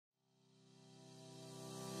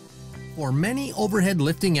For many overhead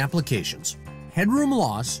lifting applications, headroom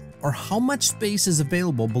loss, or how much space is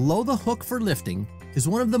available below the hook for lifting, is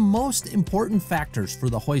one of the most important factors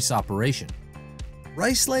for the hoist operation.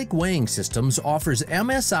 Rice Lake Weighing Systems offers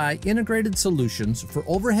MSI integrated solutions for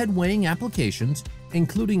overhead weighing applications,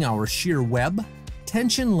 including our shear web,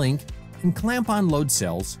 tension link, and clamp-on load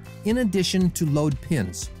cells, in addition to load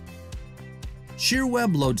pins. Shear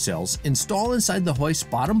web load cells install inside the hoist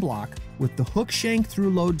bottom block with the hook shank through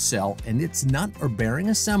load cell and its nut or bearing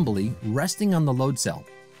assembly resting on the load cell.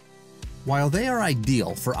 While they are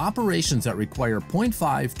ideal for operations that require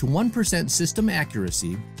 0.5 to 1% system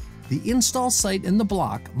accuracy, the install site in the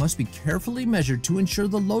block must be carefully measured to ensure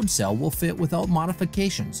the load cell will fit without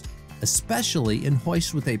modifications, especially in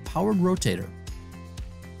hoists with a powered rotator.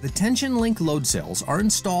 The tension link load cells are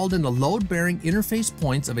installed in the load-bearing interface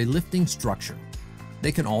points of a lifting structure.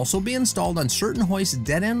 They can also be installed on certain hoist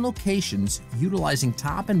dead-end locations utilizing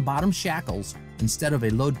top and bottom shackles instead of a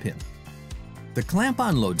load pin. The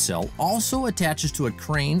clamp-on load cell also attaches to a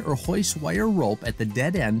crane or hoist wire rope at the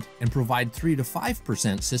dead end and provide 3 to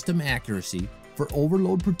 5% system accuracy for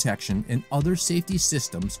overload protection and other safety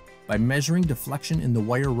systems by measuring deflection in the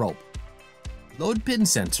wire rope. Load pin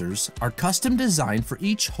sensors are custom designed for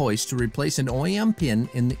each hoist to replace an OEM pin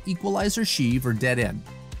in the equalizer sheave or dead end,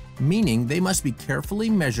 meaning they must be carefully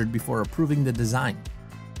measured before approving the design.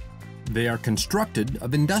 They are constructed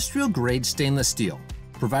of industrial-grade stainless steel,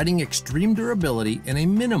 providing extreme durability and a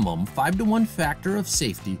minimum 5-to-1 factor of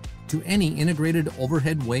safety to any integrated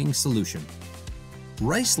overhead weighing solution.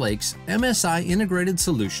 Rice Lake's MSI integrated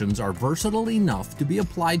solutions are versatile enough to be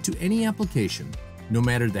applied to any application, no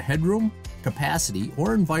matter the headroom, capacity,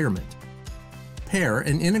 or environment. Pair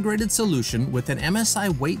an integrated solution with an MSI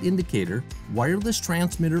weight indicator, wireless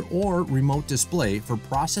transmitter, or remote display for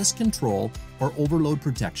process control or overload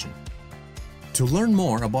protection. To learn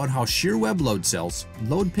more about how shear web load cells,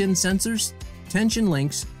 load pin sensors, tension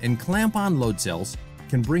links, and clamp-on load cells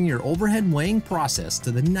can bring your overhead weighing process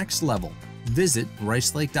to the next level, visit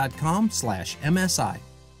ricelake.com/MSI.